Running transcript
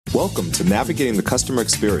Welcome to Navigating the Customer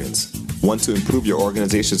Experience. Want to improve your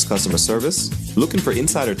organization's customer service? Looking for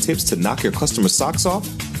insider tips to knock your customer socks off?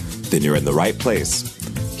 Then you're in the right place.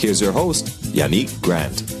 Here's your host, Yannick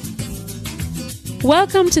Grant.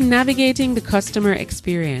 Welcome to Navigating the Customer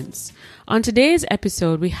Experience. On today's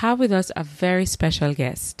episode, we have with us a very special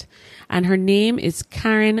guest, and her name is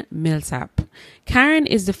Karen Millsap. Karen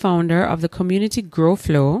is the founder of the community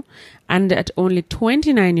Groflo, and at only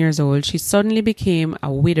 29 years old, she suddenly became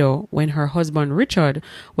a widow when her husband Richard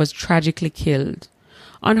was tragically killed.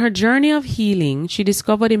 On her journey of healing, she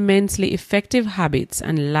discovered immensely effective habits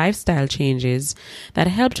and lifestyle changes that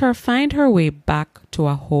helped her find her way back to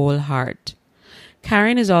a whole heart.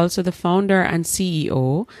 Karen is also the founder and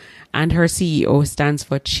CEO, and her CEO stands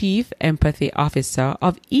for Chief Empathy Officer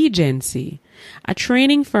of Egency, a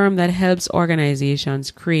training firm that helps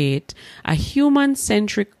organizations create a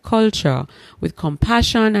human-centric culture with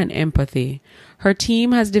compassion and empathy. Her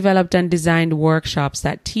team has developed and designed workshops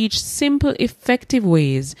that teach simple, effective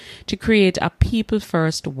ways to create a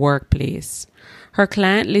people-first workplace. Her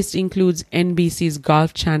client list includes NBC's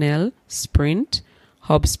Golf Channel, Sprint,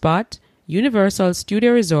 HubSpot, Universal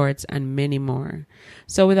Studio Resorts, and many more.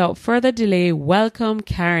 So without further delay, welcome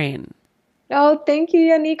Karen. Oh, thank you,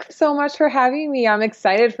 Yannick, so much for having me. I'm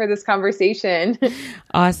excited for this conversation.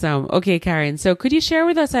 Awesome. Okay, Karen. So could you share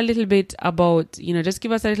with us a little bit about, just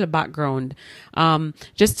give us a little background.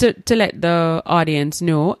 Just to let the audience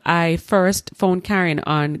know, I first found Karen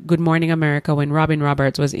on Good Morning America when Robin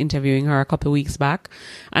Roberts was interviewing her a couple of weeks back.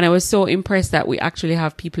 And I was so impressed that we actually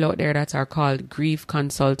have people out there that are called grief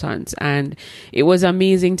consultants. And it was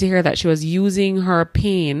amazing to hear that she was using her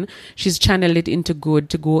pain. She's channeled it into good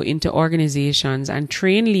to go into organizations and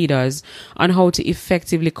train leaders on how to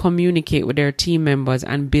effectively communicate with their team members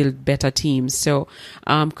and build better teams. So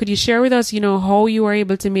could you share with us, how you were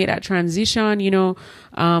able to make that transition?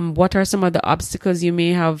 What are some of the obstacles you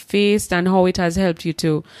may have faced and how it has helped you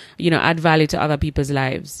to, add value to other people's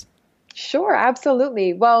lives? Sure,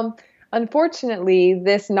 absolutely. Well, unfortunately,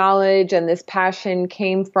 this knowledge and this passion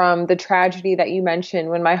came from the tragedy that you mentioned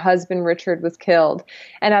when my husband, Richard, was killed.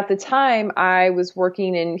 And at the time, I was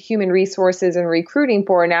working in human resources and recruiting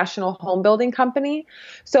for a national home building company.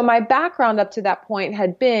 So my background up to that point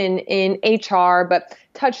had been in HR, but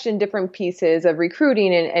touched in different pieces of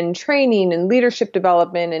recruiting and training and leadership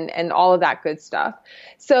development and all of that good stuff.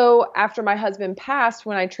 So after my husband passed,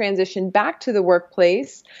 when I transitioned back to the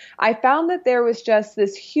workplace, I found that there was just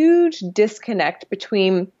this huge disconnect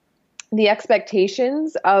between the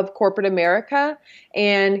expectations of corporate America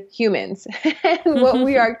and humans and what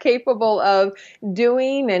we are capable of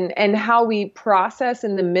doing and how we process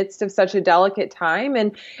in the midst of such a delicate time.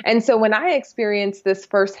 And so when I experienced this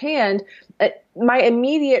firsthand, my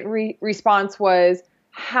immediate response was,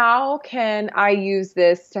 how can I use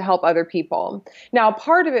this to help other people? Now,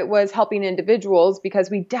 part of it was helping individuals because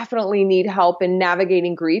we definitely need help in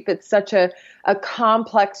navigating grief. It's such a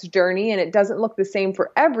complex journey and it doesn't look the same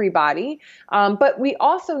for everybody. But we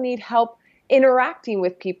also need help interacting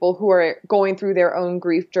with people who are going through their own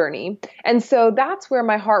grief journey. And so that's where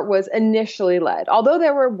my heart was initially led. Although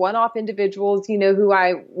there were one-off individuals, who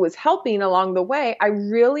I was helping along the way, I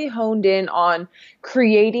really honed in on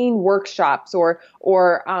creating workshops or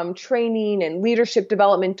training and leadership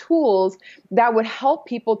development tools that would help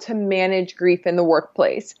people to manage grief in the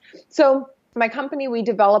workplace. So my company, we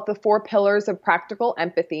develop the 4 pillars of practical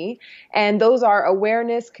empathy, and those are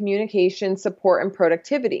awareness, communication, support, and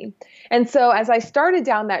productivity. And so as I started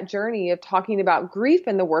down that journey of talking about grief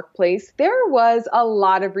in the workplace, there was a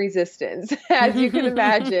lot of resistance, as you can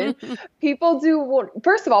imagine.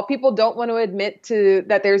 First of all, people don't want to admit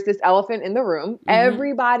that there's this elephant in the room. Mm-hmm.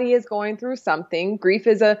 Everybody is going through something. Grief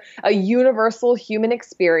is a universal human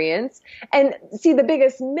experience. And see, the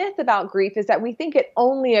biggest myth about grief is that we think it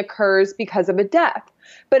only occurs because of a death.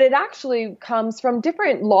 But it actually comes from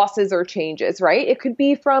different losses or changes, right? It could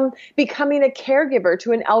be from becoming a caregiver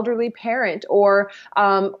to an elderly parent or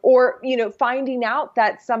finding out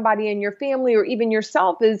that somebody in your family or even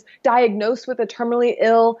yourself is diagnosed with a terminally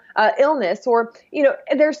illness or,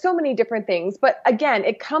 there's so many different things. But again,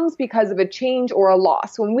 it comes because of a change or a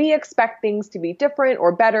loss when we expect things to be different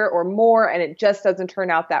or better or more, and it just doesn't turn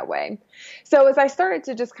out that way. So as I started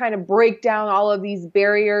to just kind of break down all of these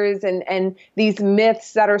barriers and these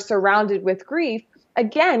myths that are surrounded with grief,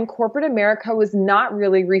 again, corporate America was not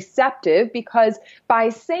really receptive because by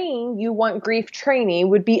saying you want grief training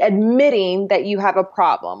would be admitting that you have a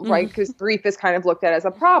problem, right? Because grief is kind of looked at as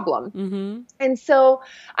a problem. Mm-hmm. And so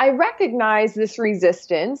I recognized this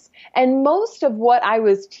resistance, and most of what I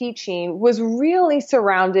was teaching was really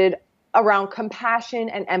surrounded around compassion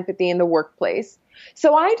and empathy in the workplace.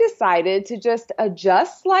 So I decided to just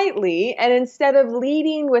adjust slightly. And instead of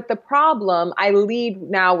leading with the problem, I lead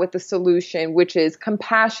now with the solution, which is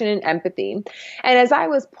compassion and empathy. And as I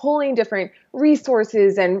was pulling different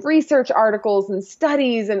resources and research articles and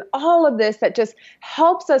studies and all of this that just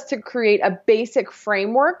helps us to create a basic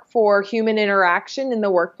framework for human interaction in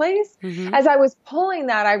the workplace, as I was pulling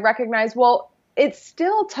that, I recognized, well, it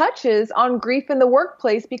still touches on grief in the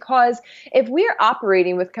workplace, because if we are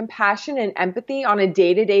operating with compassion and empathy on a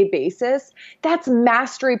day-to-day basis, that's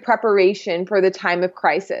mastery preparation for the time of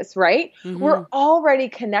crisis, right? We're already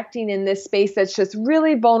connecting in this space that's just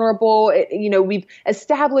really vulnerable. We've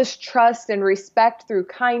established trust and respect through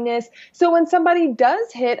kindness. So when somebody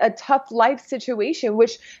does hit a tough life situation,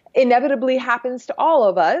 which inevitably happens to all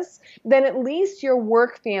of us, then at least your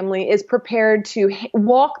work family is prepared to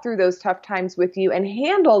walk through those tough times with you and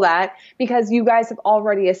handle that, because you guys have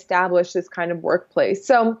already established this kind of workplace.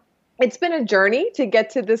 So it's been a journey to get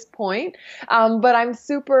to this point, but I'm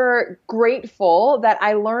super grateful that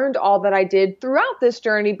I learned all that I did throughout this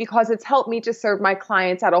journey, because it's helped me to serve my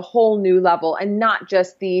clients at a whole new level, and not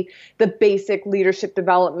just the basic leadership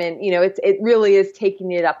development. It really is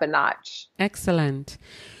taking it up a notch. Excellent.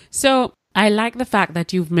 So I like the fact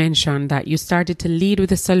that you've mentioned that you started to lead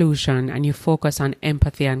with a solution and you focus on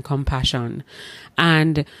empathy and compassion.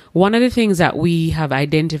 And one of the things that we have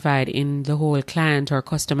identified in the whole client or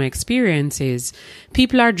customer experience is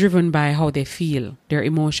people are driven by how they feel. Their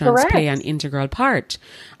emotions Correct. play an integral part.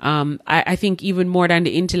 I think even more than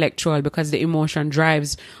the intellectual, because the emotion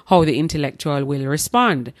drives how the intellectual will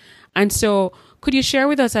respond. And so could you share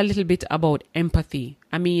with us a little bit about empathy?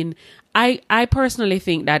 I mean, I personally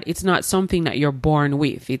think that it's not something that you're born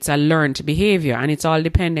with. It's a learned behavior, and it's all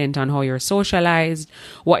dependent on how you're socialized,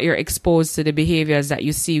 what you're exposed to, the behaviors that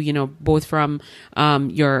you see, both from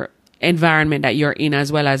your environment that you're in,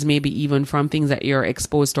 as well as maybe even from things that you're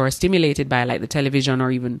exposed to or stimulated by, like the television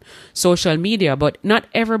or even social media. But not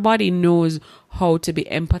everybody knows how to be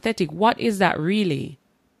empathetic. What is that really?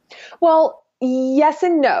 Well, yes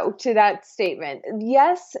and no to that statement.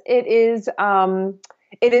 Yes, it is.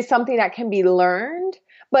 It is something that can be learned,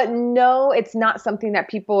 but no, it's not something that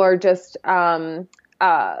people are just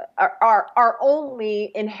are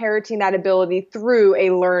only inheriting that ability through a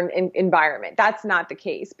learned environment. That's not the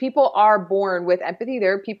case. People are born with empathy.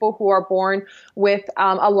 There are people who are born with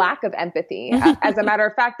a lack of empathy. As a matter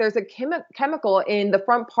of fact, there's a chemical in the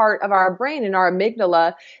front part of our brain, in our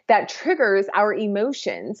amygdala, that triggers our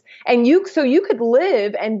emotions. And you could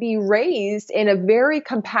live and be raised in a very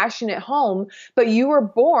compassionate home, but you were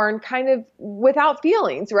born kind of without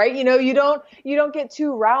feelings, right? You don't get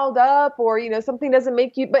too riled up, or something doesn't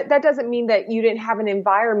make you, but that doesn't mean that you didn't have an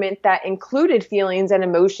environment that included feelings and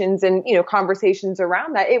emotions and, conversations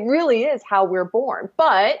around that. It really is how we're born.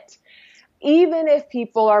 But even if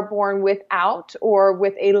people are born without, or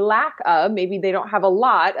with a lack of, maybe they don't have a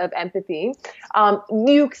lot of empathy,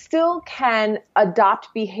 you still can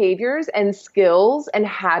adopt behaviors and skills and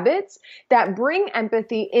habits that bring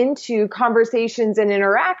empathy into conversations and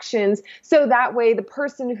interactions. So that way the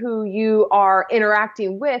person who you are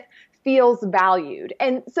interacting with feels valued.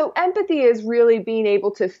 And so empathy is really being able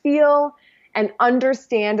to feel and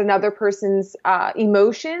understand another person's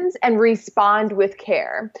emotions and respond with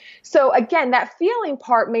care. So again, that feeling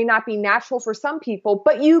part may not be natural for some people,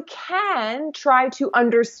 but you can try to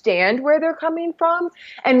understand where they're coming from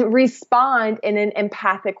and respond in an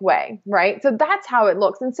empathic way, right? So that's how it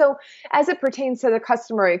looks. And so as it pertains to the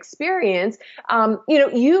customer experience,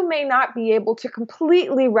 you may not be able to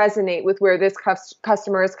completely resonate with where this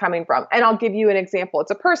customer is coming from. And I'll give you an example.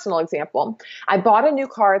 It's a personal example. I bought a new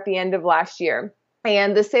car at the end of last year.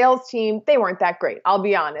 And the sales team, they weren't that great, I'll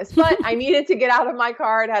be honest. But I needed to get out of my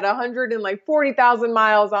car. It had 140,000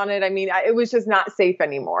 miles on it. I mean, it was just not safe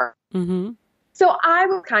anymore. Mm-hmm. So I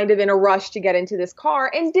was kind of in a rush to get into this car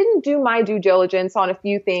and didn't do my due diligence on a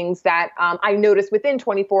few things that I noticed within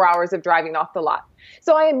 24 hours of driving off the lot.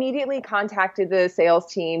 So I immediately contacted the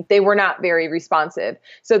sales team. They were not very responsive.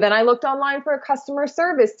 So then I looked online for a customer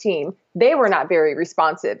service team. They were not very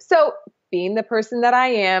responsive. So being the person that I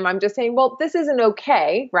am, I'm just saying, well, this isn't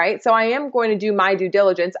okay, right? So I am going to do my due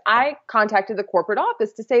diligence. I contacted the corporate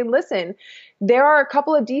office to say, listen, there are a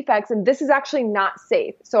couple of defects and this is actually not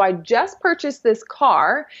safe. So I just purchased this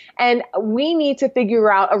car and we need to figure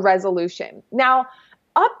out a resolution. Now,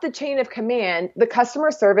 up the chain of command, the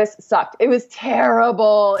customer service sucked. It was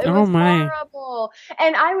terrible. It was horrible.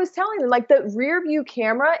 And I was telling them, like, the rear view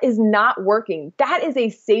camera is not working. That is a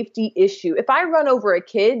safety issue. If I run over a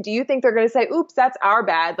kid, do you think they're going to say, oops, that's our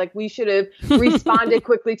bad? Like, we should have responded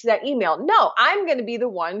quickly to that email. No, I'm going to be the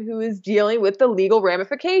one who is dealing with the legal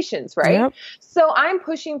ramifications, right? Yep. So I'm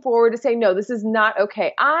pushing forward to say, no, this is not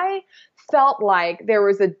okay. I felt like there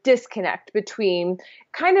was a disconnect between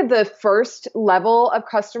kind of the first level of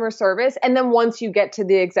customer service and then once you get to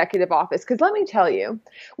the executive office. Because let me tell you,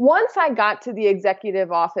 once I got to the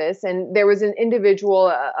executive office and there was an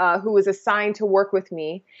individual who was assigned to work with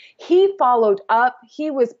me, he followed up.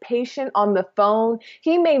 He was patient on the phone.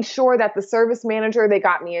 He made sure that the service manager they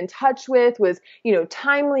got me in touch with was,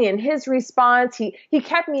 timely in his response. He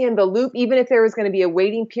kept me in the loop, even if there was going to be a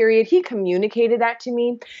waiting period. He communicated that to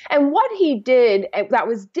me. And what he did that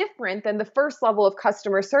was different than the first level of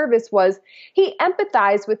customer service was he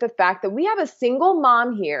empathized with the fact that we have a single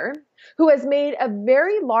mom here who has made a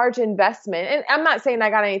very large investment. And I'm not saying I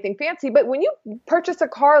got anything fancy, but when you purchase a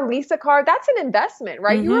car, lease a car, that's an investment,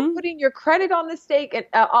 right? Mm-hmm. You are putting your credit on the stake and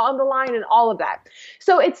on the line and all of that.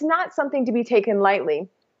 So it's not something to be taken lightly.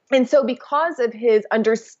 And so because of his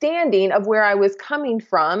understanding of where I was coming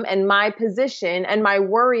from and my position and my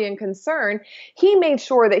worry and concern, he made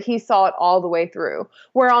sure that he saw it all the way through.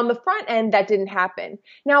 Where on the front end, that didn't happen.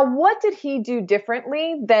 Now, what did he do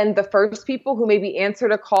differently than the first people who maybe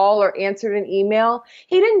answered a call or answered an email?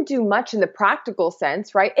 He didn't do much in the practical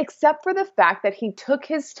sense, right? Except for the fact that he took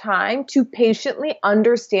his time to patiently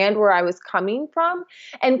understand where I was coming from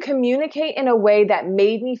and communicate in a way that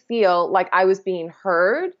made me feel like I was being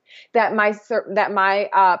heard, that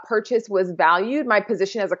my purchase was valued, my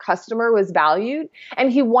position as a customer was valued,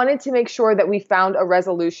 and he wanted to make sure that we found a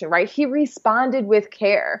resolution, right? He responded with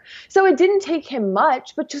care. So it didn't take him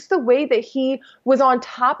much, but just the way that he was on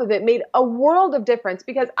top of it made a world of difference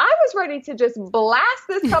because I was ready to just blast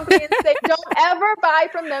this company and say, don't ever buy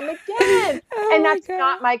from them again. And that's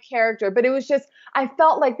not my character, but it was just, I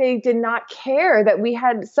felt like they did not care that we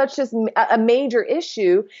had such a major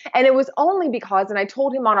issue. And it was only because, and I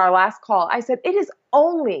told him on our last call, I said, it is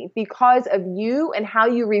only because of you and how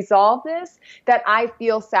you resolve this that I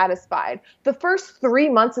feel satisfied. The first 3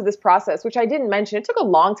 months of this process, which I didn't mention, it took a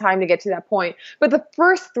long time to get to that point, but the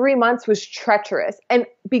first 3 months was treacherous. And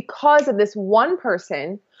because of this one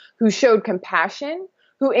person who showed compassion,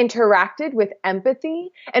 who interacted with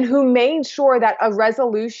empathy, and who made sure that a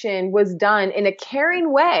resolution was done in a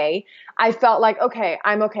caring way, I felt like, okay,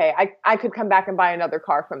 I'm okay. I could come back and buy another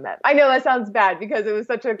car from them. I know that sounds bad because it was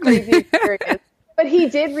such a crazy experience, but he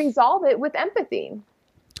did resolve it with empathy.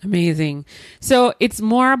 Amazing. So it's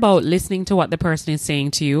more about listening to what the person is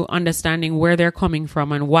saying to you, understanding where they're coming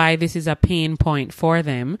from and why this is a pain point for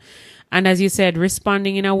them. And as you said,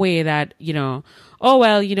 responding in a way that, oh,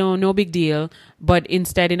 well, no big deal, but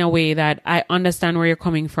instead in a way that I understand where you're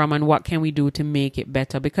coming from and what can we do to make it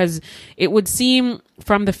better? Because it would seem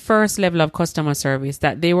from the first level of customer service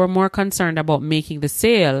that they were more concerned about making the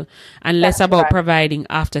sale and less about providing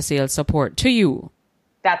after-sales support to you.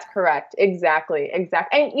 That's correct. Exactly. And,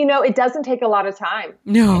 it doesn't take a lot of time.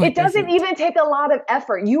 No, it doesn't even take a lot of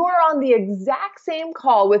effort. You are on the exact same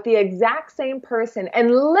call with the exact same person,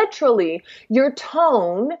 and literally your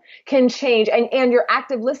tone can change and your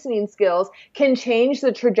active listening skills can change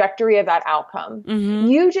the trajectory of that outcome. Mm-hmm.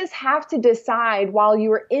 You just have to decide while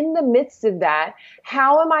you are in the midst of that,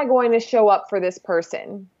 how am I going to show up for this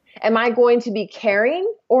person? Am I going to be caring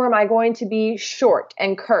or am I going to be short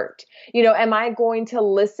and curt? Am I going to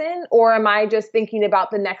listen or am I just thinking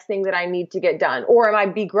about the next thing that I need to get done? Or am I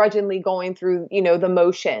begrudgingly going through, the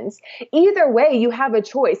motions? Either way, you have a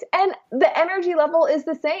choice and the energy level is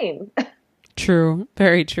the same. True.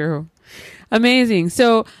 Very true. Amazing.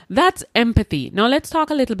 So that's empathy. Now let's talk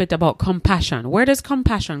a little bit about compassion. Where does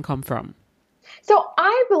compassion come from? So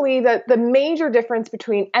I believe that the major difference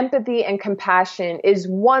between empathy and compassion is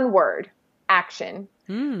one word: action.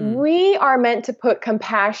 We are meant to put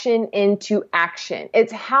compassion into action.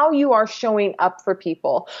 It's how you are showing up for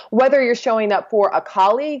people, whether you're showing up for a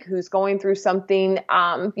colleague who's going through something,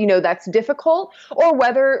 that's difficult, or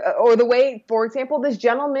the way, for example, this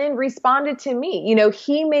gentleman responded to me.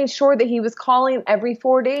 He made sure that he was calling every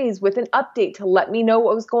 4 days with an update to let me know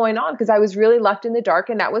what was going on because I was really left in the dark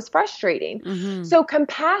and that was frustrating. Mm-hmm. So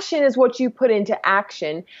compassion is what you put into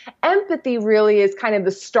action. Empathy really is kind of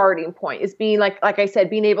the starting point, is being like I said, said,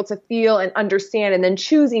 being able to feel and understand and then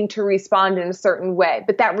choosing to respond in a certain way.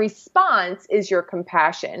 But that response is your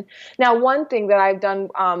compassion. Now, one thing that I've done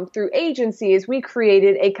through Agency is we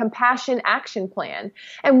created a compassion action plan.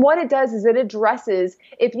 And what it does is it addresses,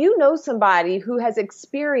 if you know somebody who has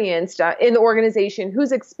experienced in the organization,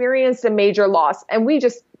 who's experienced a major loss, and we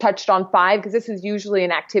just touched on 5 because this is usually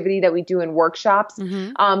an activity that we do in workshops.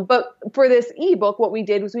 But for this ebook, what we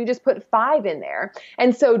did was we just put 5 in there.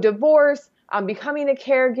 And so divorce, becoming a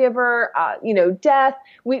caregiver, death,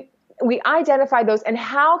 we identify those, and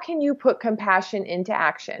how can you put compassion into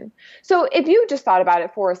action? So if you just thought about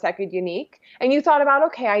it for a second, Unique, and you thought about,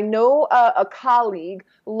 okay, I know a colleague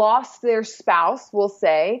lost their spouse, we'll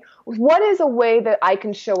say, what is a way that I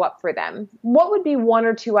can show up for them? What would be 1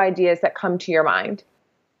 or 2 ideas that come to your mind?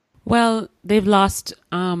 Well, they've lost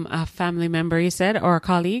a family member, you said, or a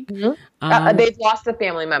colleague? They've lost a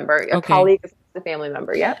family member. A colleague is a family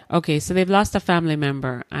member, yeah. Okay, so they've lost a family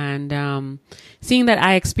member. And seeing that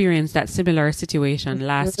I experienced that similar situation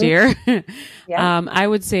last year, I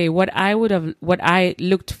would say what I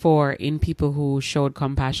looked for in people who showed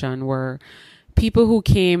compassion were people who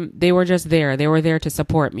came, they were just there. They were there to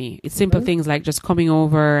support me. It's simple things like just coming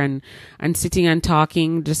over and sitting and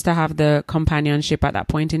talking, just to have the companionship at that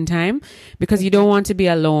point in time, because you don't want to be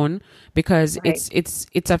alone, because it's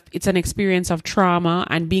an experience of trauma,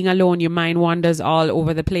 and being alone, your mind wanders all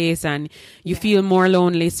over the place and you feel more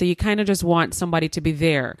lonely. So you kind of just want somebody to be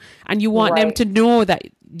there, and you want them to know that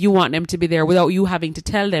you want them to be there without you having to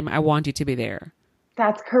tell them, I want you to be there.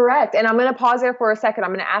 That's correct. And I'm going to pause there for a second.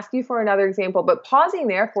 I'm going to ask you for another example, but pausing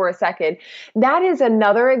there for a second, that is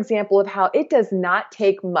another example of how it does not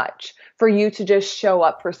take much for you to just show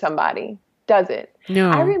up for somebody, does it? No.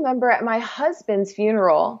 I remember at my husband's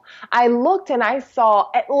funeral, I looked and I saw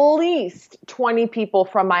at least 20 people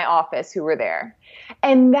from my office who were there.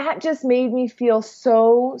 And that just made me feel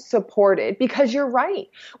so supported, because you're right.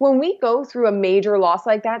 When we go through a major loss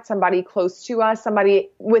like that, somebody close to us, somebody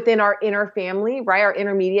within our inner family, right, our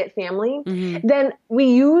intermediate family, then we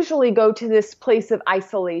usually go to this place of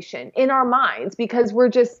isolation in our minds, because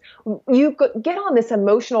you get on this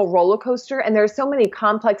emotional roller coaster and there's so many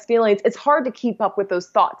complex feelings. It's hard to keep up with those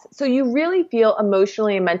thoughts. So you really feel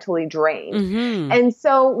emotionally and mentally drained. And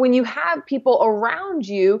so when you have people around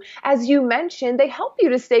you, as you mentioned, they help you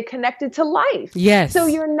to stay connected to life. Yes. So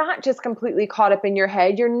you're not just completely caught up in your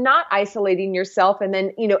head. You're not isolating yourself and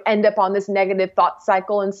then, end up on this negative thought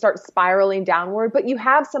cycle and start spiraling downward, but you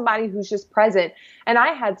have somebody who's just present. And I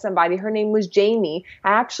had somebody, her name was Jamie.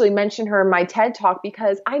 I actually mentioned her in my TED talk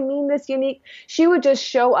because I mean this, Unique. She would just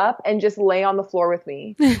show up and just lay on the floor with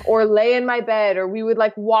me or lay in my bed, or we would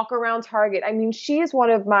walk around Target. I mean, she is one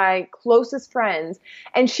of my closest friends.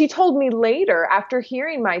 And she told me later, after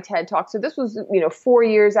hearing my TED talk, so this was, 4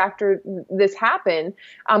 years after this happened.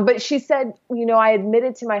 But she said, I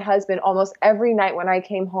admitted to my husband almost every night when I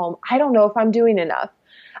came home, I don't know if I'm doing enough.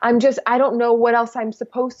 I don't know what else I'm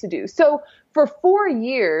supposed to do. So for 4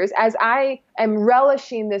 years, as I am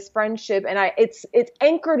relishing this friendship, and it's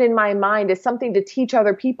anchored in my mind as something to teach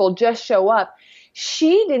other people, just show up.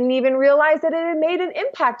 She didn't even realize that it had made an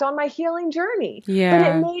impact on my healing journey. Yeah. But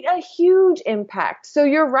it made a huge impact. So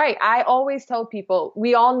you're right. I always tell people,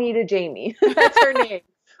 we all need a Jamie. That's her name.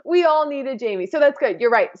 We all need a Jamie. So that's good. You're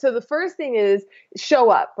right. So the first thing is show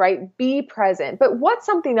up, right? Be present. But what's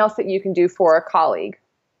something else that you can do for a colleague?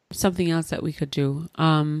 Something else that we could do.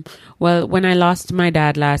 Well, when I lost my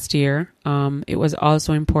dad last year, it was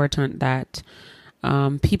also important that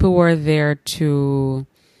people were there to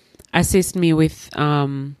assist me with,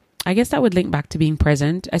 I guess that would link back to being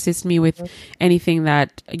present, assist me with anything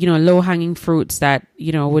that, low-hanging fruits that,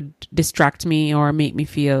 would distract me or make me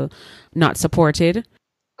feel not supported.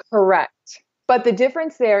 Correct. But the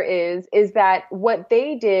difference there is that what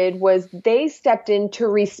they did was they stepped in to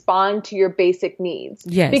respond to your basic needs.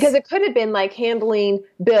 Yes. Because it could have been like handling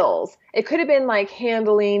bills. It could have been like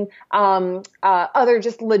handling other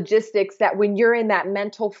just logistics that when you're in that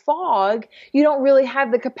mental fog, you don't really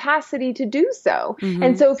have the capacity to do so.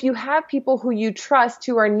 And so if you have people who you trust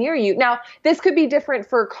who are near you, now this could be different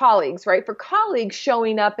for colleagues, right? For colleagues,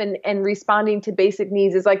 showing up and responding to basic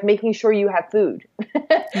needs is like making sure you have food.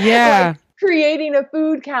 Yeah. Creating a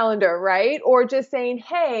food calendar, right? Or just saying,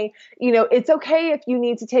 hey, it's okay if you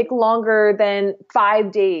need to take longer than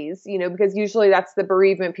 5 days, because usually that's the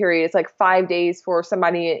bereavement period. It's like 5 days for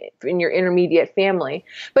somebody in your intermediate family.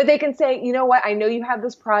 But they can say, you know what? I know you have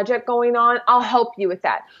this project going on. I'll help you with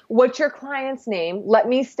that. What's your client's name? Let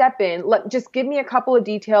me step in. Just give me a couple of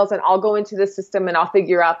details and I'll go into the system and I'll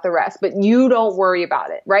figure out the rest. But you don't worry about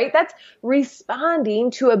it, right? That's responding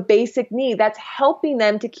to a basic need. That's helping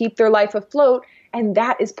them to keep their life afloat And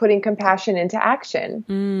that is putting compassion into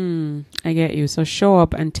action. I get you. So show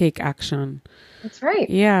up and take action. That's right.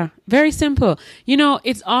 Yeah. Very simple. You know,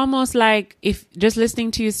 it's almost like if just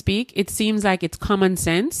listening to you speak, it seems like it's common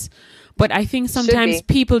sense. But I think sometimes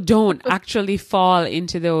people don't actually fall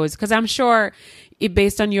into those, because I'm sure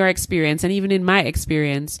based on your experience and even in my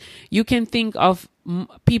experience, you can think of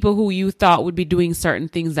people who you thought would be doing certain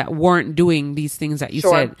things that weren't doing these things that you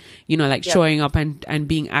said, you know, like showing up and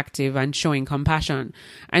being active and showing compassion.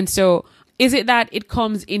 And so is it that it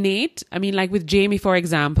comes innate? I mean, like with Jamie, for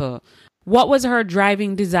example, what was her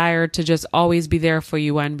driving desire to just always be there for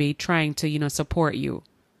you and be trying to, you know, support you?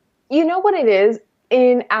 You know what it is?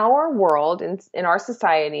 In our world, in our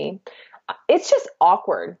society, it's just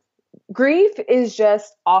awkward. Grief is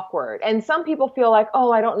just awkward. And some people feel like,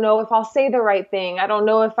 oh, I don't know if I'll say the right thing. I don't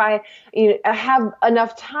know if I have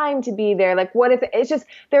enough time to be there. Like, what if it's just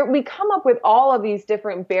there? We come up with all of these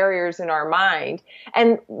different barriers in our mind.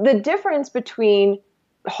 And the difference between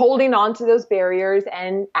holding on to those barriers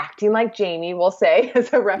and acting like Jamie, we'll say,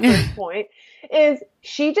 as a reference point, is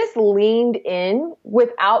she just leaned in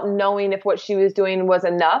without knowing if what she was doing was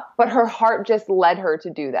enough, but her heart just led her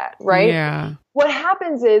to do that, right? Yeah. What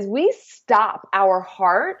happens is we stop our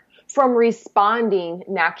heart from responding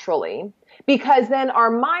naturally, because then our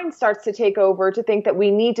mind starts to take over to think that we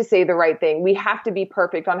need to say the right thing. We have to be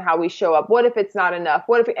perfect on how we show up. What if it's not enough?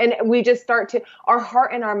 And we just our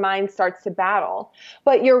heart and our mind starts to battle.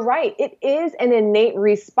 But you're right. It is an innate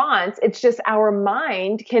response. It's just our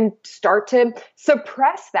mind can start to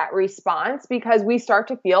suppress that response because we start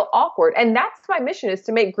to feel awkward. And that's my mission, is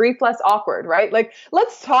to make grief less awkward, right? Like,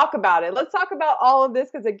 let's talk about it. Let's talk about all of this,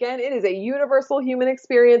 because again, it is a universal human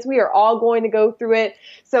experience. We are all going to go through it.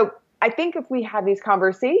 So I think if we have these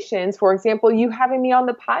conversations, for example, you having me on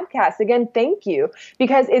the podcast, again, thank you,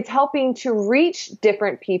 because it's helping to reach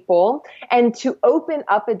different people and to open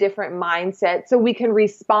up a different mindset so we can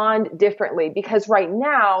respond differently. Because right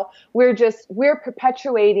now we're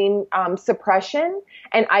perpetuating suppression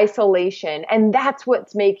and isolation. And that's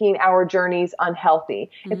what's making our journeys unhealthy.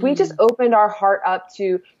 If we just opened our heart up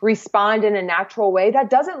to respond in a natural way, that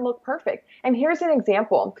doesn't look perfect. And here's an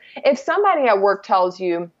example. If somebody at work tells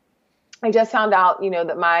you, I just found out,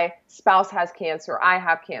 that my spouse has cancer, I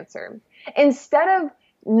have cancer. Instead of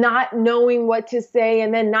not knowing what to say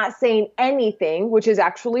and then not saying anything, which is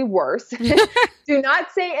actually worse, do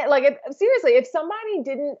not say it. Like, seriously, if somebody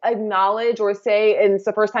didn't acknowledge or say, and it's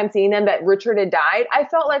the first time seeing them, that Richard had died, I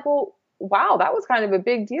felt like, well, wow, that was kind of a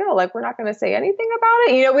big deal. Like, we're not going to say anything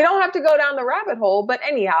about it. We don't have to go down the rabbit hole. But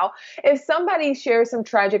anyhow, if somebody shares some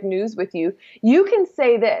tragic news with you, you can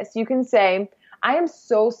say this. You can say, I am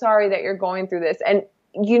so sorry that you're going through this. And,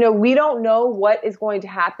 we don't know what is going to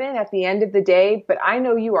happen at the end of the day, but I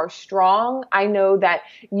know you are strong. I know that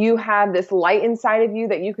you have this light inside of you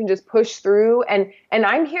that you can just push through. And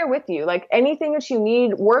I'm here with you. Like, anything that you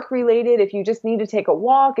need, work related, if you just need to take a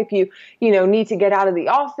walk, if you need to get out of the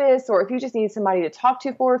office, or if you just need somebody to talk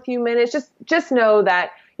to for a few minutes, just know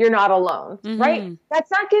that you're not alone, right?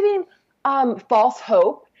 That's not giving false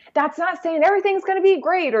hope. That's not saying everything's going to be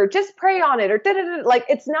great or just pray on it or da-da-da. Like,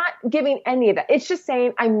 it's not giving any of that. It's just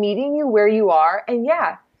saying, I'm meeting you where you are. And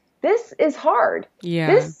yeah, this is hard.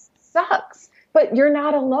 Yeah. This sucks, but you're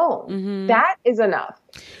not alone. That is enough.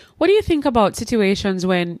 What do you think about situations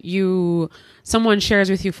when someone shares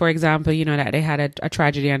with you, for example, that they had a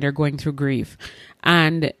tragedy and they're going through grief,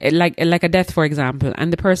 and like a death, for example,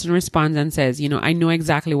 and the person responds and says, I know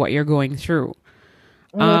exactly what you're going through.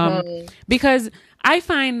 Because I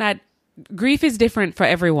find that grief is different for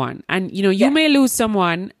everyone. And, you may lose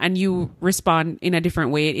someone and you respond in a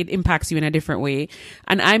different way. It impacts you in a different way.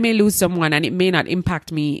 And I may lose someone and it may not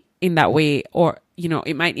impact me in that way, or,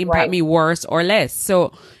 it might impact me worse or less.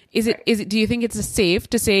 So do you think it's safe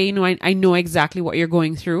to say, I know exactly what you're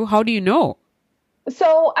going through? How do you know?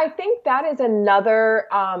 So I think that is another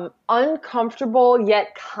uncomfortable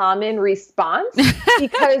yet common response,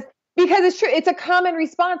 because it's true. It's a common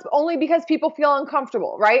response, but only because people feel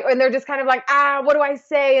uncomfortable, right? And they're just kind of like, what do I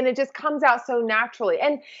say? And it just comes out so naturally.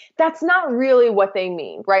 And that's not really what they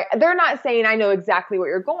mean, right? They're not saying, I know exactly what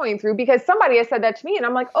you're going through, because somebody has said that to me and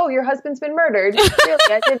I'm like, oh, your husband's been murdered.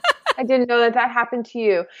 Really? I didn't know that happened to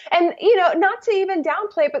you. And, not to even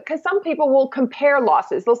downplay it, but because some people will compare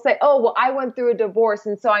losses. They'll say, oh, well, I went through a divorce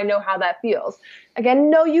and so I know how that feels. Again,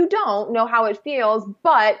 no, you don't know how it feels,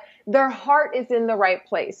 but their heart is in the right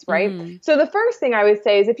place, right? So the first thing I would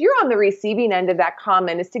say is if you're on the receiving end of that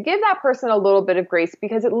comment is to give that person a little bit of grace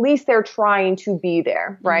because at least they're trying to be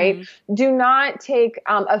there, right? Do not take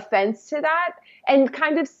offense to that and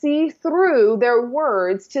kind of see through their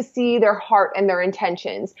words to see their heart and their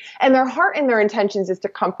intentions. And their heart and their intentions is to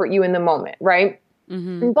comfort you in the moment, right?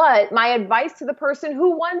 But my advice to the person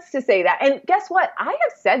who wants to say that, and guess what? I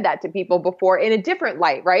have said that to people before in a different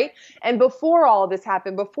light, right? And before all of this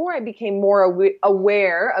happened, before I became more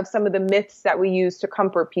aware of some of the myths that we use to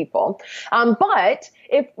comfort people. But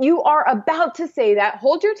if you are about to say that,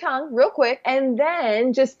 hold your tongue real quick and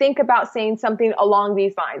then just think about saying something along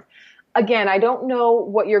these lines. Again, I don't know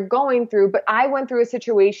what you're going through, but I went through a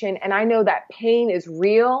situation and I know that pain is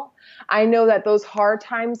real. I know that those hard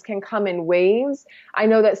times can come in waves. I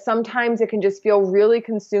know that sometimes it can just feel really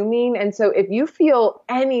consuming. And so if you feel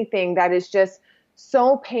anything that is just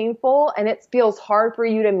so painful and it feels hard for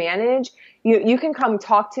you to manage, you can come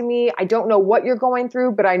talk to me. I don't know what you're going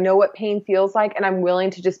through, but I know what pain feels like and I'm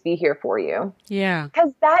willing to just be here for you. Yeah.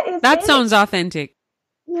 Because that sounds authentic.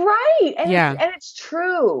 Right. And it's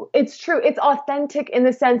true. It's true. It's authentic in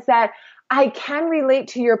the sense that I can relate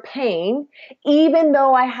to your pain, even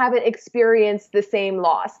though I haven't experienced the same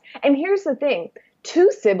loss. And here's the thing.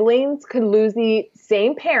 2 siblings could lose the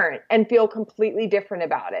same parent and feel completely different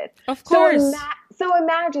about it. Of course. So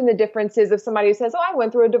imagine the differences of somebody who says, oh, I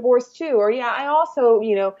went through a divorce too. Or yeah, I also,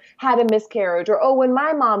 had a miscarriage. Or, oh, when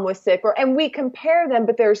my mom was sick. And we compare them,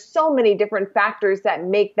 but there's so many different factors that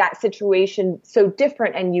make that situation so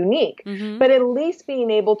different and unique. But at least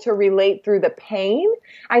being able to relate through the pain,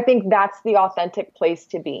 I think that's the authentic place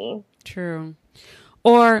to be. True.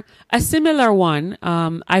 Or a similar one,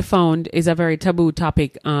 I found is a very taboo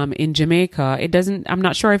topic, in Jamaica. I'm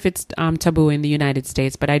not sure if it's, taboo in the United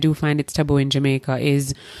States, but I do find it's taboo in Jamaica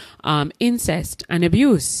is, incest and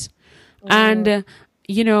abuse. And,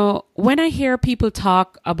 when I hear people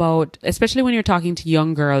talk about, especially when you're talking to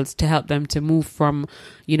young girls to help them to move from,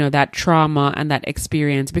 that trauma and that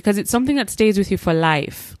experience, because it's something that stays with you for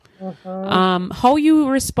life. How you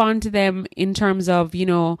respond to them in terms of,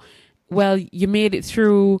 well, you made it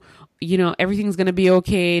through, everything's going to be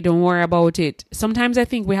okay. Don't worry about it. Sometimes I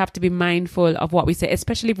think we have to be mindful of what we say,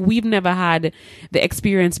 especially if we've never had the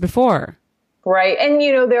experience before. Right. And,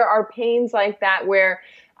 there are pains like that where,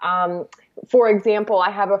 for example,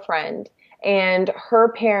 I have a friend and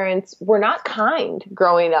her parents were not kind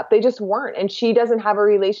growing up. They just weren't. And she doesn't have a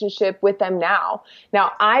relationship with them now.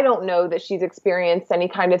 Now, I don't know that she's experienced any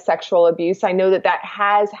kind of sexual abuse. I know that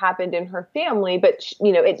has happened in her family, but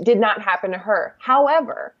it did not happen to her.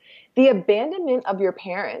 However, the abandonment of your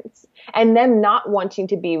parents and them not wanting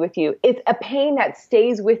to be with you, it's a pain that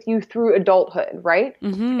stays with you through adulthood, right?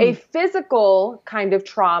 A physical kind of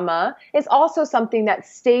trauma is also something that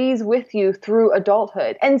stays with you through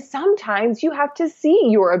adulthood. And sometimes you have to see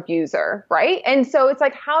your abuser, right? And so it's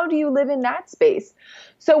like, how do you live in that space?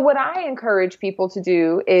 So what I encourage people to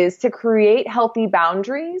do is to create healthy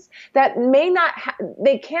boundaries that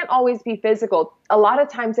they can't always be physical. A lot of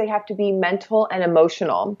times they have to be mental and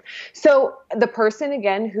emotional. So the person,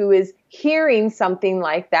 again, who is hearing something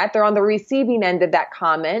like that, they're on the receiving end of that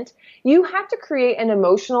comment, you have to create an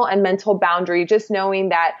emotional and mental boundary, just knowing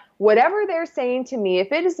that whatever they're saying to me,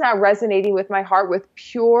 if it is not resonating with my heart with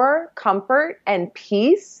pure comfort and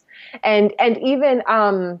peace and even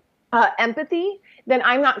empathy, then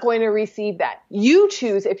I'm not going to receive that. You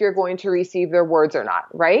choose if you're going to receive their words or not,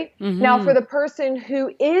 right? Now, for the person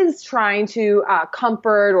who is trying to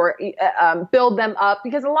comfort or build them up,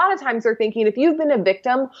 because a lot of times they're thinking, if you've been a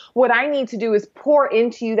victim, what I need to do is pour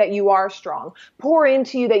into you that you are strong, pour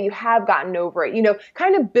into you that you have gotten over it,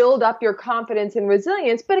 kind of build up your confidence and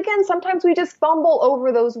resilience. But again, sometimes we just fumble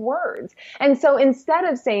over those words. And so instead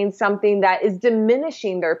of saying something that is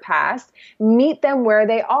diminishing their past, meet them where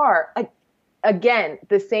they are. Again,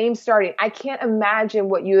 the same starting. I can't imagine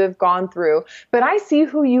what you have gone through, but I see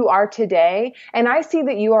who you are today, and I see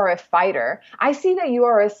that you are a fighter. I see that you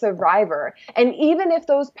are a survivor. And even if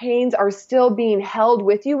those pains are still being held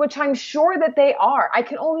with you, which I'm sure that they are, I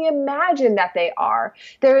can only imagine that they are,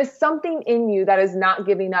 there is something in you that is not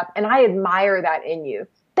giving up, and I admire that in you.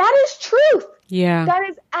 That is truth. Yeah. That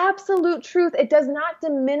is absolute truth. It does not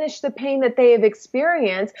diminish the pain that they have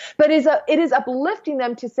experienced, but it is uplifting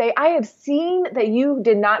them to say, I have seen that you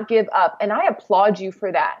did not give up, and I applaud you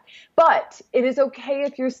for that. But it is okay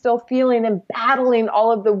if you're still feeling and battling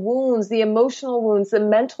all of the wounds, the emotional wounds, the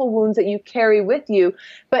mental wounds that you carry with you,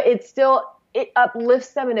 but it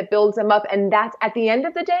uplifts them and it builds them up. And that's, at the end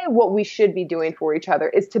of the day, what we should be doing for each other,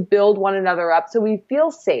 is to build one another up so we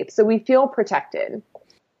feel safe, so we feel protected.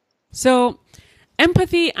 So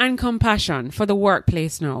Empathy and compassion for the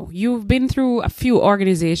workplace now. You've been through a few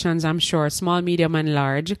organizations, I'm sure, small, medium, and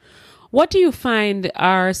large. What do you find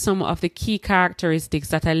are some of the key characteristics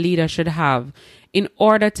that a leader should have in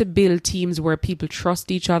order to build teams where people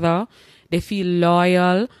trust each other, they feel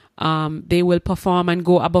loyal, they will perform and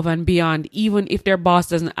go above and beyond, even if their boss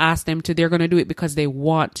doesn't ask them to, they're going to do it because they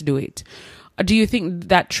want to do it. Do you think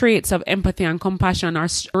that traits of empathy and compassion are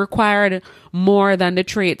required more than the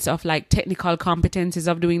traits of like technical competencies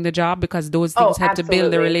of doing the job, because those things help to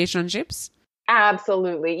build the relationships?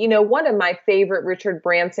 Absolutely. You know, one of my favorite Richard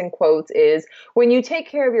Branson quotes is, when you take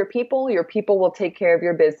care of your people will take care of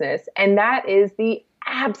your business. And that is the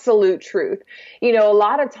absolute truth. You know, a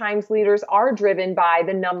lot of times leaders are driven by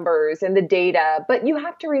the numbers and the data, but you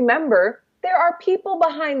have to remember there are people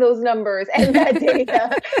behind those numbers and that data.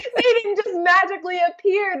 They didn't just magically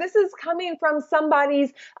appear. This is coming from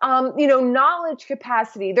somebody's, knowledge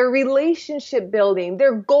capacity, their relationship building,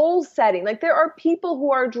 their goal setting. Like, there are people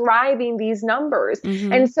who are driving these numbers.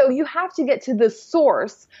 Mm-hmm. And so you have to get to the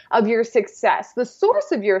source of your success. The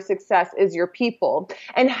source of your success is your people,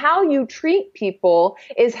 and how you treat people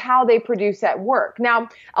is how they produce at work. Now,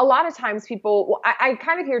 a lot of times I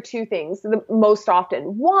kind of hear two things the most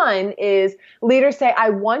often. One is, leaders say, I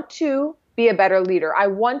want to be a better leader. I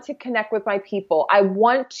want to connect with my people. I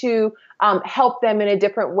want to help them in a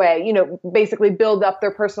different way, basically build up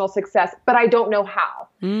their personal success, but I don't know how.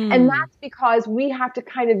 And that's because we have to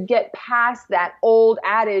kind of get past that old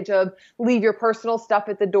adage of leave your personal stuff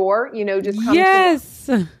at the door, just come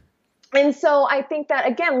to. And so I think that,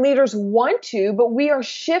 again, leaders want to, but we are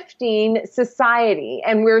shifting society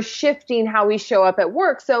and we're shifting how we show up at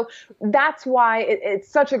work. So that's why it's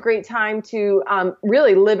such a great time to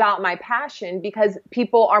really live out my passion, because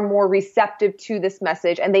people are more receptive to this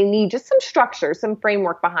message and they need just some structure, some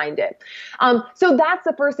framework behind it. So that's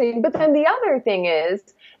the first thing. But then the other thing is,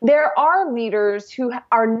 there are leaders who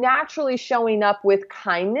are naturally showing up with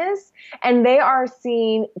kindness, and they are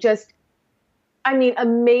seeing just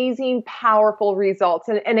amazing, powerful results.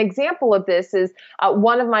 And an example of this is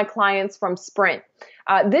one of my clients from Sprint.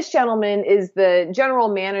 This gentleman is the general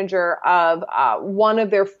manager of one of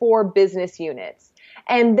their 4 business units.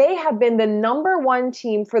 And they have been the number 1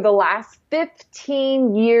 team for the last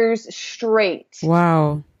 15 years straight.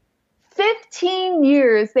 Wow. 15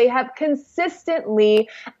 years, they have consistently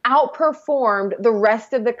outperformed the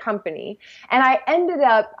rest of the company. And I ended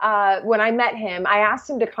up, when I met him, I asked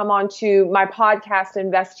him to come on to my podcast,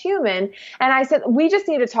 Invest Human. And I said, we just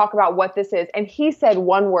need to talk about what this is. And he said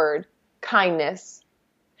one word: kindness.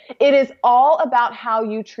 It is all about how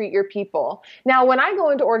you treat your people. Now, when I go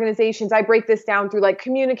into organizations, I break this down through like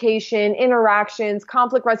communication, interactions,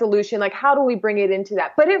 conflict resolution, like how do we bring it into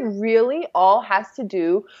that? But it really all has to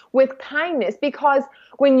do with kindness, because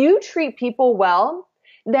when you treat people well,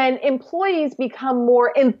 then employees become more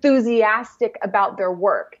enthusiastic about their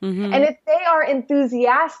work. Mm-hmm. And if they are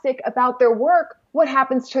enthusiastic about their work, what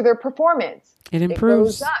happens to their performance? It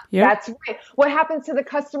improves. It goes up. Yep. That's right. What happens to the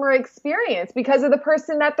customer experience because of the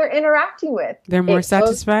person that they're interacting with? They're more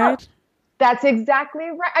satisfied. That's exactly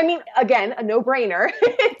right. Again, a no-brainer.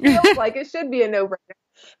 It feels like it should be a no-brainer.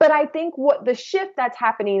 But I think what the shift that's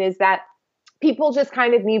happening is that people just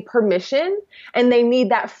kind of need permission, and they need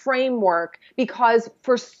that framework, because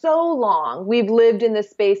for so long we've lived in this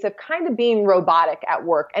space of kind of being robotic at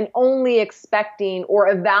work and only expecting or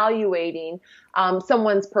evaluating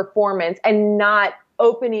someone's performance and not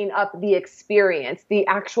opening up the experience, the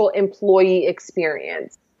actual employee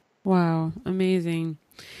experience. Wow, amazing.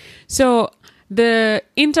 So the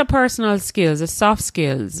interpersonal skills, the soft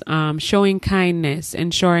skills, showing kindness,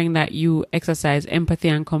 ensuring that you exercise empathy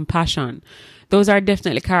and compassion, those are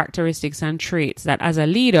definitely characteristics and traits that as a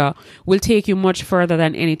leader will take you much further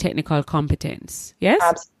than any technical competence. Yes?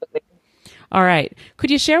 Absolutely. All right.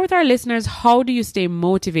 Could you share with our listeners, how do you stay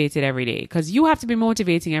motivated every day? Because you have to be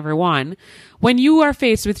motivating everyone. When you are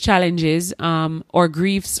faced with challenges or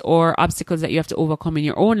griefs or obstacles that you have to overcome in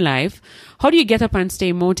your own life, how do you get up and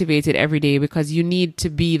stay motivated every day? Because you need to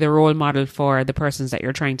be the role model for the persons that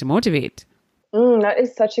you're trying to motivate. That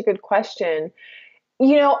is such a good question.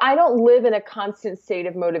 I don't live in a constant state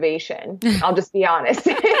of motivation. I'll just be honest.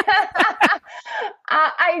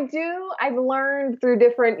 I do. I've learned through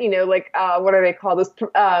different, what are they called? Those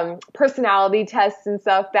personality tests and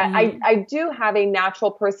stuff, that I do have a natural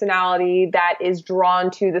personality that is drawn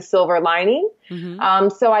to the silver lining. Mm-hmm.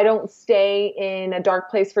 So I don't stay in a dark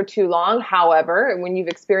place for too long. However, when you've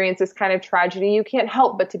experienced this kind of tragedy, you can't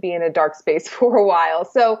help but to be in a dark space for a while.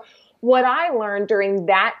 So what I learned during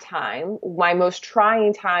that time, my most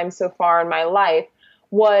trying time so far in my life,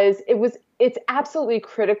 it's absolutely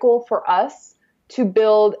critical for us to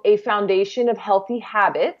build a foundation of healthy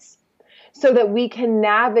habits so that we can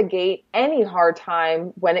navigate any hard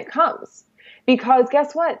time when it comes. Because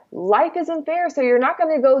guess what? Life isn't fair. So you're not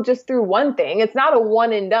going to go just through one thing. It's not a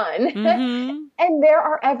one and done. Mm-hmm. And there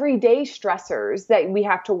are everyday stressors that we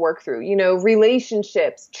have to work through,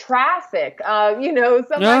 relationships, traffic, somebody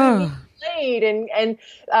being late and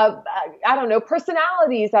I don't know,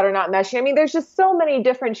 personalities that are not meshing. I mean, there's just so many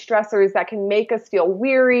different stressors that can make us feel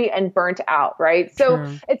weary and burnt out, right? So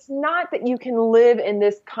it's not that you can live in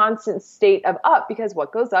this constant state of up, because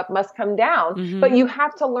what goes up must come down. Mm-hmm. But you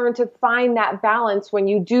have to learn to find that balance when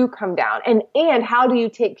you do come down. And how do you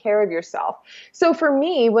take care of yourself? So for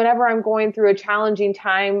me, whenever I'm going through a challenging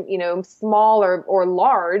time, small or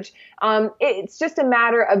large, it's just a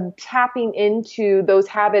matter of tapping into those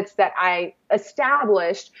habits that I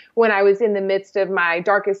established when I was in the midst of my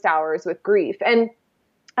darkest hours with grief. And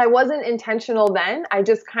I wasn't intentional then.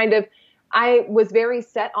 I was very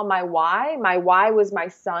set on my why. My why was my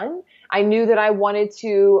son. I knew that I wanted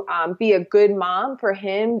to be a good mom for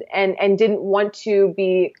him and didn't want to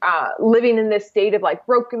be living in this state of like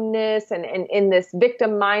brokenness and in this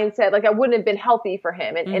victim mindset. Like I wouldn't have been healthy for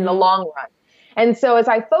him in the long run. And so as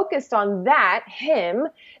I focused on him,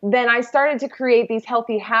 then I started to create these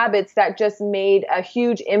healthy habits that just made a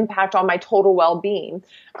huge impact on my total well-being.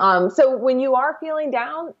 So when you are feeling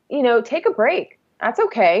down, take a break. That's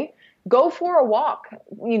okay. Go for a walk,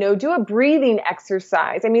 do a breathing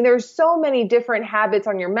exercise. I mean, there's so many different habits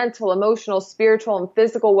on your mental, emotional, spiritual, and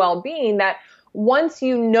physical well-being that once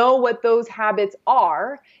you know what those habits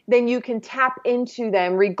are, then you can tap into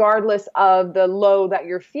them regardless of the low that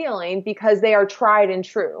you're feeling, because they are tried and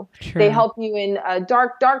true. They help you in a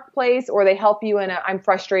dark, dark place, or they help you in a I'm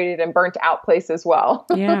frustrated and burnt out place as well.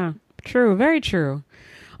 Yeah, true. Very true.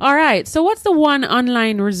 All right. So what's the one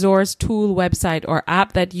online resource, tool, website, or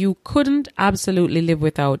app that you couldn't absolutely live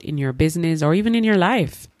without in your business or even in your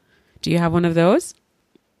life? Do you have one of those?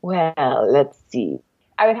 Well, let's see.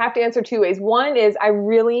 I would have to answer two ways. One is I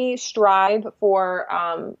really strive for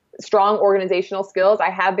strong organizational skills.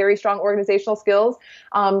 I have very strong organizational skills,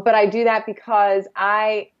 but I do that because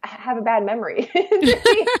I have a bad memory.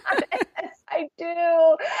 I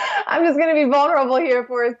do. I'm just going to be vulnerable here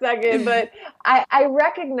for a second, but I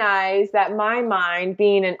recognize that my mind,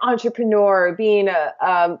 being an entrepreneur, being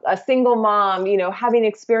a single mom, having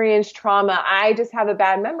experienced trauma, I just have a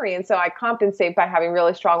bad memory. And so I compensate by having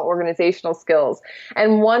really strong organizational skills.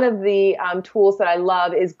 And one of the tools that I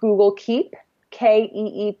love is Google Keep,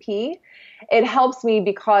 Keep. It helps me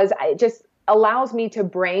because it just allows me to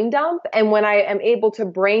brain dump. And when I am able to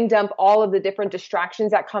brain dump all of the different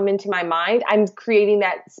distractions that come into my mind, I'm creating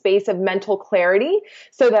that space of mental clarity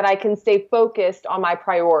so that I can stay focused on my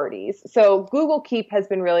priorities. So Google Keep has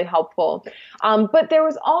been really helpful. But there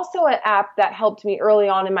was also an app that helped me early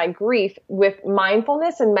on in my grief with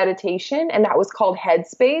mindfulness and meditation, and that was called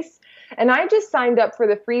Headspace. And I just signed up for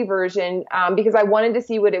the free version because I wanted to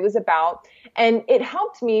see what it was about. And it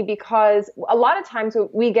helped me because a lot of times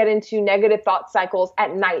we get into negative thought cycles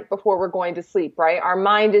at night before we're going to sleep, right? Our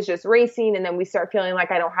mind is just racing, and then we start feeling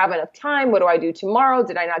like I don't have enough time. What do I do tomorrow?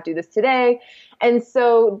 Did I not do this today? And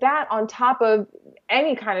so that, on top of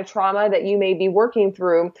any kind of trauma that you may be working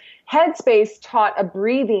through, Headspace taught a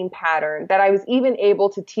breathing pattern that I was even able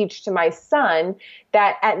to teach to my son,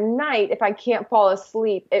 that at night, if I can't fall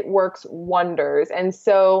asleep, it works wonders. And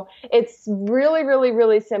so it's really, really,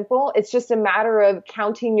 really simple. It's just a matter of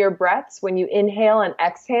counting your breaths when you inhale and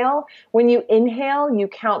exhale. When you inhale, you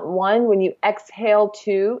count 1. When you exhale,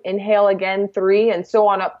 2. Inhale again, 3, and so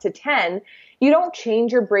on up to 10. You don't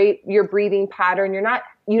change your breathing pattern.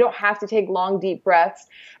 You don't have to take long, deep breaths.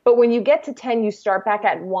 But when you get to 10, you start back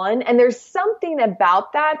at 1. And there's something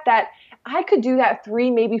about that I could do that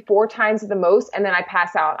 3, maybe 4 times at the most, and then I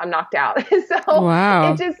pass out. I'm knocked out. So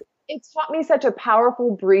wow. It taught me such a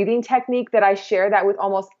powerful breathing technique that I share that with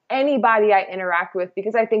almost anybody I interact with,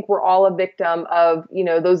 because I think we're all a victim of,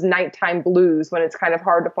 those nighttime blues when it's kind of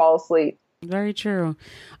hard to fall asleep. Very true.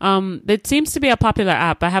 It seems to be a popular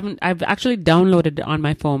app. I've actually downloaded it on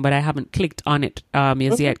my phone, but I haven't clicked on it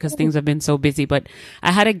as yet because things have been so busy. But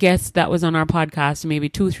I had a guest that was on our podcast maybe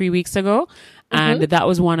 2-3 weeks ago, and that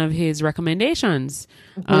was one of his recommendations.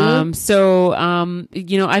 So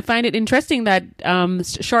I find it interesting that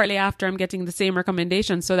shortly after I'm getting the same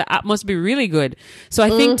recommendation, so the app must be really good. So I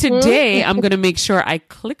think today I'm going to make sure I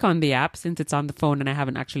click on the app, since it's on the phone and I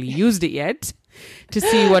haven't actually used it yet, to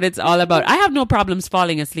see what it's all about. I have no problems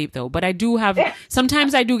falling asleep though, but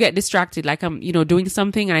sometimes I do get distracted, like I'm, doing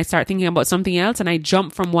something and I start thinking about something else and I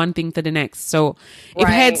jump from one thing to the next. So if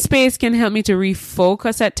Headspace can help me to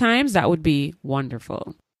refocus at times, that would be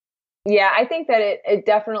wonderful. Yeah, I think that it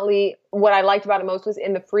definitely, what I liked about it most was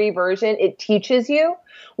in the free version, it teaches you,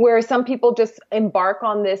 where some people just embark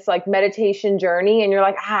on this like meditation journey and you're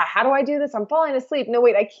like, how do I do this? I'm falling asleep. No,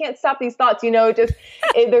 wait, I can't stop these thoughts.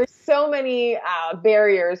 There's so many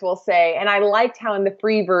barriers, we'll say. And I liked how in the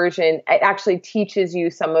free version, it actually teaches you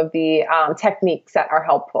some of the techniques that are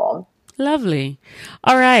helpful. Lovely.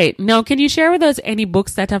 All right. Now, can you share with us any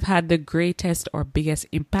books that have had the greatest or biggest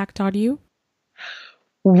impact on you?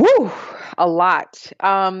 Woo, a lot.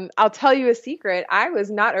 I'll tell you a secret. I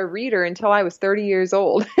was not a reader until I was 30 years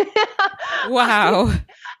old. Wow.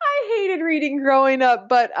 I hated reading growing up,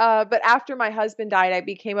 but after my husband died, I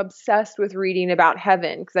became obsessed with reading about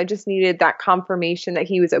heaven because I just needed that confirmation that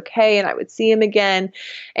he was okay and I would see him again.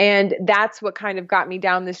 And that's what kind of got me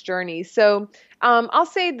down this journey. So I'll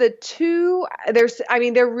say the two,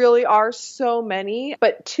 there really are so many,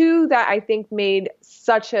 but two that I think made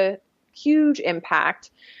such a huge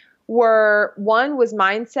impact one was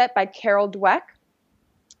Mindset by Carol Dweck.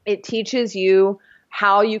 It teaches you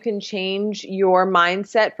how you can change your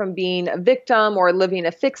mindset from being a victim or living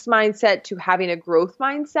a fixed mindset to having a growth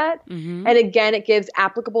mindset. Mm-hmm. And again, it gives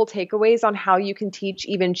applicable takeaways on how you can teach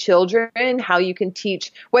even children, how you can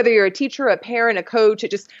teach, whether you're a teacher, a parent, a coach,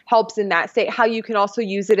 it just helps in that state, how you can also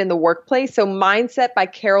use it in the workplace. So Mindset by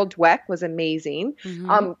Carol Dweck was amazing.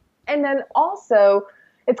 Mm-hmm. And then also,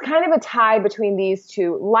 it's kind of a tie between these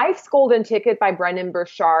two. Life's Golden Ticket by Brendon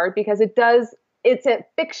Burchard, because it's a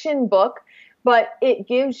fiction book, but it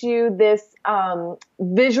gives you this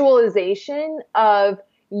visualization of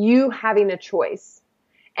you having a choice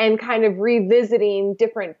and kind of revisiting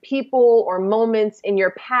different people or moments in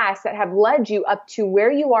your past that have led you up to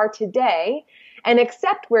where you are today and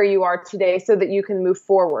accept where you are today so that you can move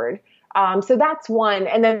forward. So that's one.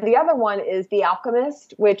 And then the other one is The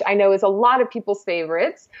Alchemist, which I know is a lot of people's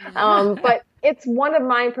favorites. But it's one of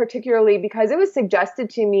mine particularly because it was suggested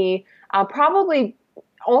to me probably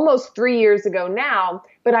almost 3 years ago now,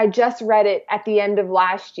 but I just read it at the end of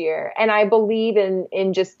last year. And I believe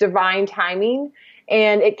in just divine timing.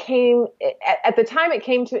 And it came at the time it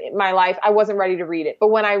came to my life, I wasn't ready to read it. But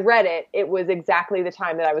when I read it, it was exactly the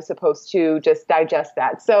time that I was supposed to just digest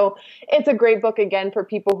that. So it's a great book, again, for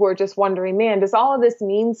people who are just wondering, man, does all of this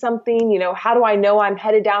mean something? How do I know I'm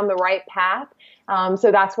headed down the right path? So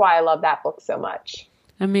that's why I love that book so much.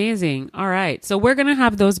 Amazing. All right. So we're going to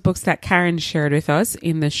have those books that Karen shared with us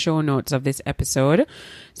in the show notes of this episode.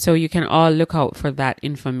 So you can all look out for that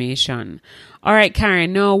information. All right,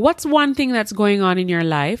 Karen. Now, what's one thing that's going on in your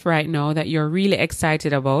life right now that you're really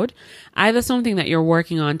excited about? Either something that you're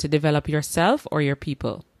working on to develop yourself or your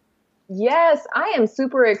people? Yes, I am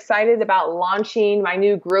super excited about launching my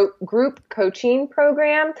new group coaching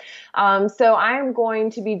program. So I'm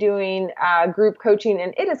going to be doing group coaching,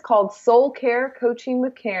 and it is called Soul Care Coaching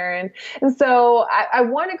with Karen. And so I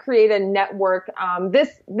want to create a network.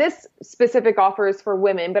 This specific offer is for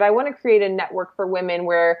women, but I want to create a network for women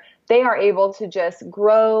where they are able to just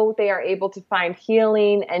grow, they are able to find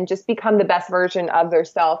healing and just become the best version of their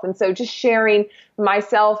self. And so just sharing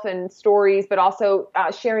myself and stories, but also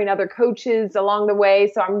sharing other coaches along the way.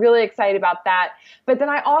 So I'm really excited about that. But then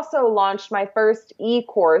I also launched my first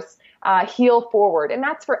e-course, Heal Forward. And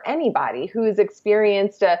that's for anybody who's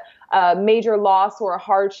experienced a major loss or a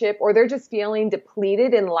hardship, or they're just feeling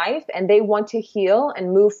depleted in life and they want to heal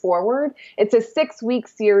and move forward. It's a 6-week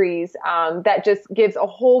series that just gives a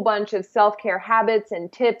whole bunch of self-care habits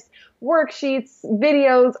and tips, worksheets,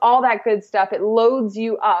 videos, all that good stuff. It loads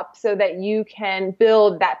you up so that you can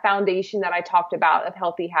build that foundation that I talked about of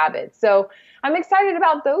healthy habits. So I'm excited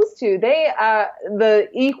about those two. The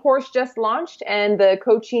e-course just launched and the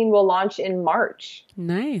coaching will launch in March.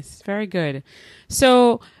 Nice. Very good.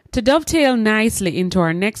 So to dovetail nicely into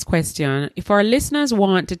our next question, if our listeners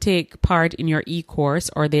want to take part in your e-course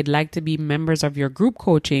or they'd like to be members of your group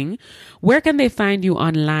coaching, where can they find you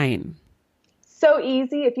online? So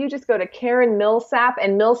easy. If you just go to Karen Millsap,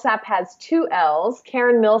 and Millsap has 2 L's,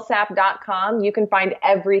 KarenMillsap.com, you can find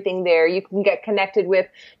everything there. You can get connected with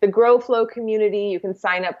the Groflo community. You can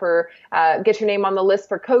sign up for, get your name on the list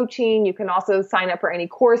for coaching. You can also sign up for any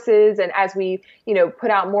courses. And as we, put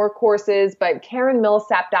out more courses, but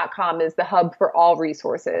KarenMillsap.com is the hub for all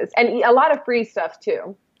resources and a lot of free stuff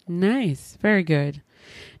too. Nice. Very good.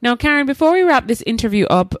 Now, Karen, before we wrap this interview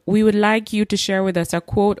up, we would like you to share with us a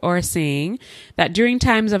quote or a saying that during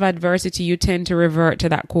times of adversity, you tend to revert to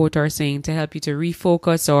that quote or saying to help you to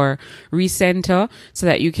refocus or recenter so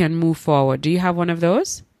that you can move forward. Do you have one of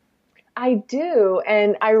those? I do.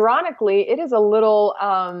 And ironically, it is a little,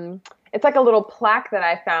 It's like a little plaque that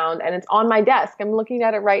I found, and it's on my desk. I'm looking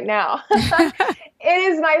at it right now. It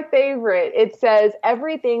is my favorite. It says,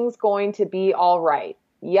 everything's going to be all right.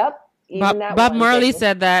 Yep. Even Bob Marley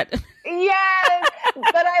said that. Yes.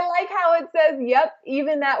 But I like how it says, yep,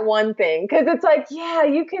 even that one thing. Because it's like, yeah,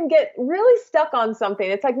 you can get really stuck on something.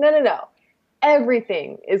 It's like, no.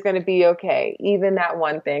 Everything is going to be okay, even that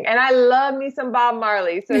one thing. And I love me some Bob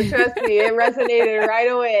Marley. So trust me, it resonated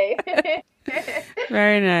right away.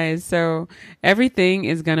 Very nice. So everything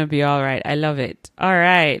is going to be all right. I love it. All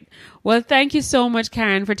right. Well, thank you so much,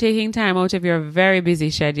 Karen, for taking time out of your very busy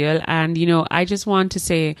schedule. And, I just want to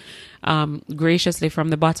say, graciously from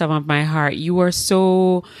the bottom of my heart, you were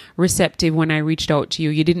so receptive when I reached out to you.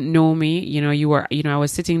 You didn't know me. I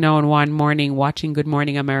was sitting down one morning watching Good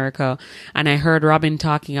Morning America, and I heard Robin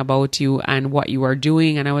talking about you and what you were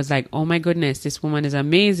doing. And I was like, oh my goodness, this woman is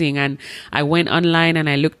amazing. And I went online and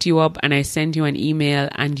I looked you up and I sent you an email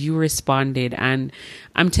and you responded. And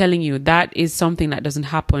I'm telling you, that is something that doesn't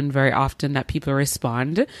happen very often, that people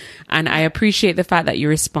respond. And I appreciate the fact that you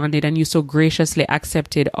responded and you so graciously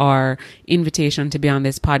accepted our invitation to be on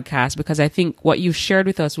this podcast, because I think what you've shared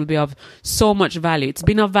with us will be of so much value. It's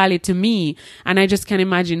been of value to me, and I just can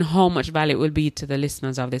imagine how much value it will be to the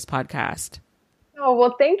listeners of this podcast. Oh,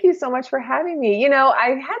 well, thank you so much for having me. I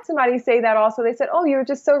had somebody say that also. They said, oh, you're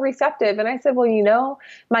just so receptive. And I said, well,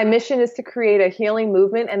 my mission is to create a healing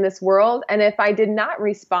movement in this world. And if I did not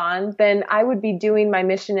respond, then I would be doing my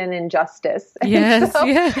mission an injustice. Yes,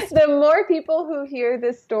 yes. The more people who hear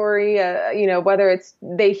this story, whether it's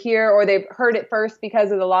they hear or they've heard it first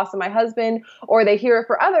because of the loss of my husband, or they hear it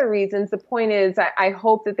for other reasons, the point is I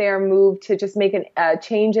hope that they are moved to just make a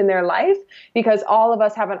change in their life, because all of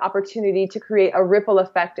us have an opportunity to create a ripple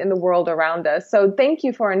effect in the world around us. So thank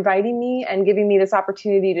you for inviting me and giving me this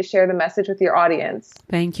opportunity to share the message with your audience.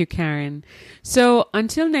 Thank you, Karen. So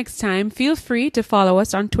until next time, feel free to follow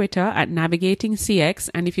us on Twitter at Navigating CX.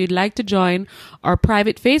 And if you'd like to join our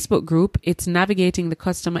private Facebook group, it's Navigating the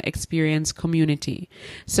Customer Experience Community.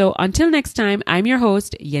 So until next time, I'm your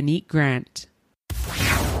host, Yannick Grant.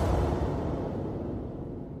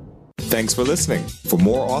 Thanks for listening. For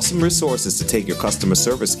more awesome resources to take your customer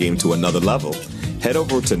service game to another level, head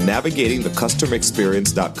over to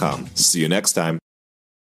navigatingthecustomerexperience.com. See you next time.